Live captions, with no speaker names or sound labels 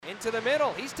into the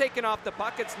middle. He's taken off the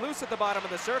puck. It's loose at the bottom of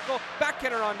the circle.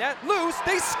 Backhander on net. Loose.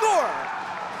 They score!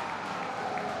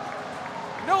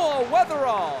 Noah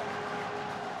Weatherall.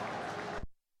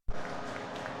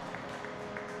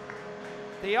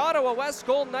 The Ottawa West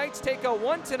Golden Knights take a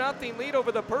 1-0 lead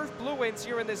over the Perth Blue Wings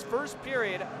here in this first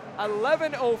period.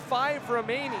 11:05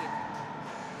 remaining.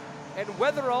 And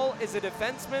Weatherall is a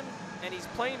defenseman, and he's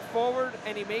playing forward,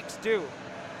 and he makes do.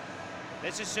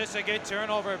 This is just a good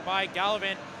turnover by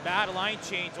Gallivan. Bad line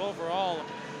change overall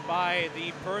by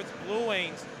the Perth Blue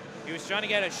Wings. He was trying to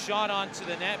get a shot onto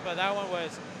the net, but that one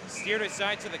was steered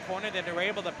aside to the corner. Then they were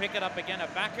able to pick it up again, a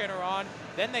backhander on.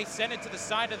 Then they sent it to the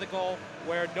side of the goal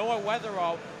where Noah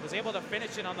Weatherall was able to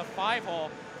finish it on the 5-hole.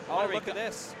 Oh, look at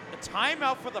this. A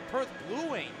timeout for the Perth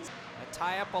Blue Wings. A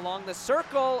tie-up along the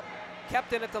circle.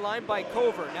 Kept in at the line by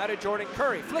Cover. Now to Jordan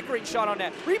Curry. Flickering shot on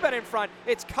net. Rebound in front.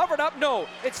 It's covered up. No.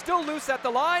 It's still loose at the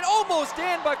line. Almost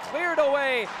in, but cleared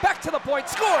away. Back to the point.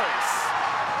 Scores!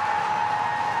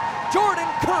 Jordan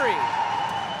Curry.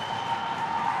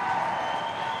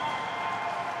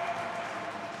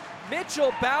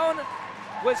 Mitchell Bown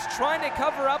was trying to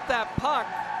cover up that puck.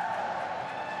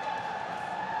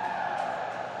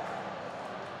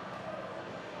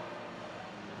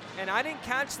 And I didn't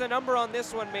catch the number on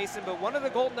this one, Mason, but one of the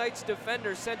Golden Knights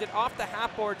defenders sent it off the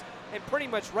half boards and pretty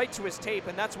much right to his tape,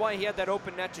 and that's why he had that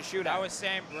open net to shoot at. That was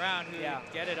Sam Brown who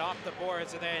get it off the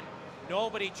boards, and then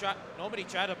nobody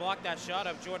tried to block that shot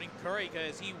of Jordan Curry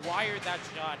because he wired that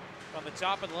shot from the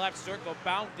top of the left circle.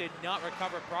 Bound did not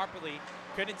recover properly,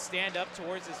 couldn't stand up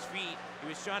towards his feet. He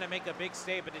was trying to make a big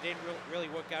save, but it didn't really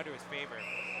work out to his favor.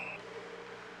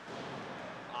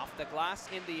 Off the glass,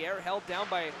 in the air, held down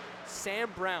by Sam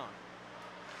Brown.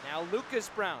 Now Lucas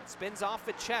Brown spins off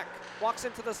a check, walks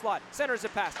into the slot, centers a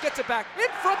pass, gets it back, in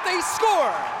front, they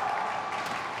score!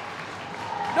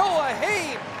 Noah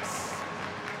Hames!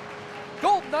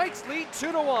 Golden Knights lead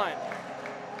 2-1.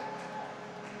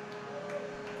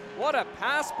 What a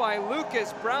pass by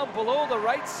Lucas Brown below the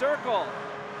right circle.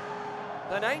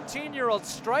 The 19-year-old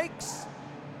strikes.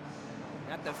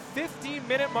 At the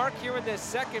 15-minute mark here in this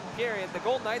second period, the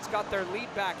Golden Knights got their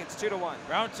lead back. It's 2-1.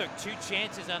 Brown took 2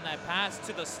 chances on that pass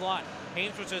to the slot.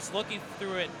 Hames was just looking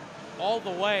through it all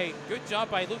the way. Good job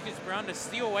by Lucas Brown to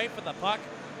steal away from the puck.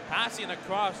 Passing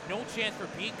across, no chance for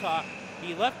Peacock.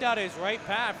 He left out his right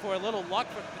pad for a little luck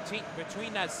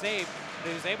between that save, but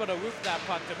he was able to roof that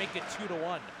puck to make it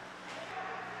 2-1.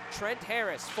 Trent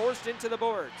Harris forced into the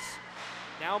boards.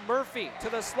 Now Murphy to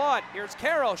the slot. Here's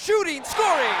Carroll shooting,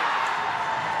 scoring!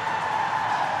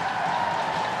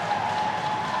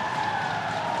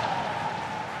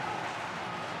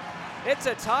 It's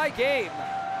a tie game.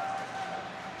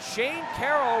 Shane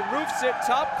Carroll roofs it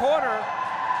top corner,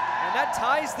 and that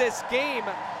ties this game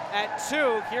at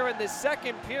 2 here in the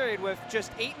second period with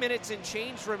just 8 minutes and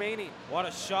change remaining. What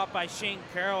a shot by Shane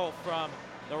Carroll from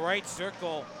the right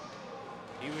circle.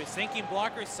 He was thinking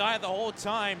blocker side the whole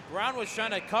time. Brown was trying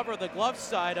to cover the glove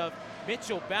side of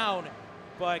Mitchell Bound,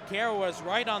 but Carroll was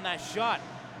right on that shot.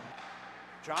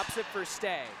 Drops it for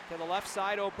Stay. To the left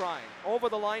side, O'Brien. Over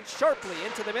the line, sharply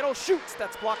into the middle, shoots.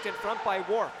 That's blocked in front by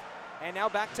Warp. And now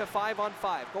back to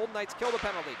 5-on-5. Golden Knights kill the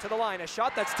penalty. To the line, a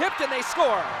shot that's tipped, and they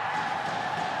score.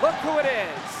 Look who it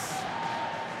is.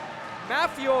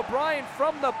 Matthew O'Brien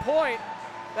from the point.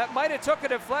 That might have took a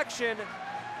deflection.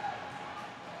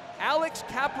 Alex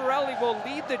Caparelli will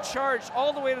lead the charge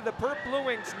all the way to the Perth Blue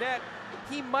Wings net.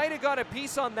 He might have got a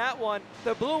piece on that one.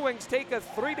 The Blue Wings take a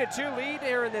 3-2 lead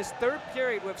here in this third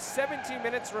period with 17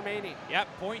 minutes remaining. Yep,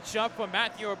 point shot from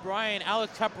Matthew O'Brien.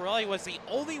 Alex Caparelli was the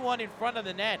only one in front of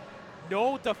the net.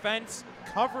 No defense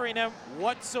covering him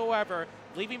whatsoever,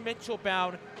 leaving Mitchell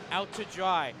Bound out to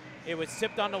dry. It was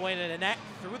tipped on the way to the net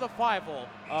through the 5-hole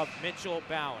of Mitchell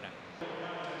Bound.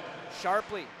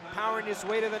 Sharply powering his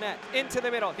way to the net, into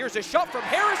the middle. Here's a shot from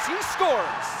Harris, he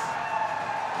scores!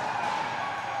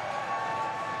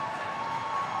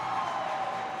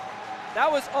 That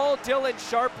was all Dylan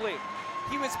Sharpley.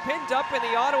 He was pinned up in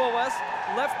the Ottawa West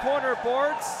left corner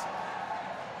boards.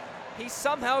 He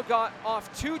somehow got off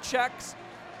 2 checks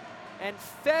and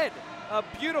fed a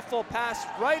beautiful pass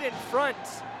right in front.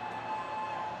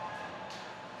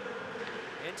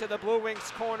 Into the Blue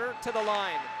Wings corner, to the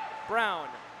line. Brown,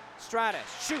 Stratus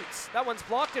shoots. That one's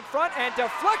blocked in front and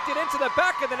deflected into the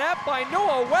back of the net by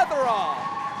Noah Weatherall.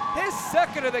 His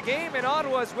second of the game, and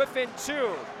Ottawa's within 2.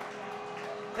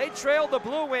 They trailed the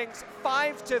Blue Wings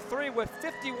 5-3 with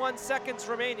 51 seconds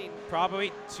remaining.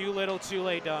 Probably too little too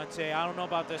late, Dante. I don't know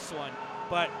about this one.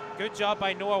 But good job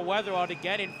by Noah Weatherall to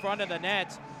get in front of the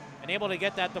net and able to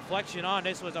get that deflection on.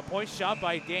 This was a point shot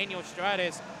by Daniel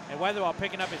Stratus, and Weatherwell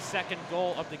picking up his second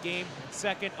goal of the game,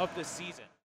 second of the season.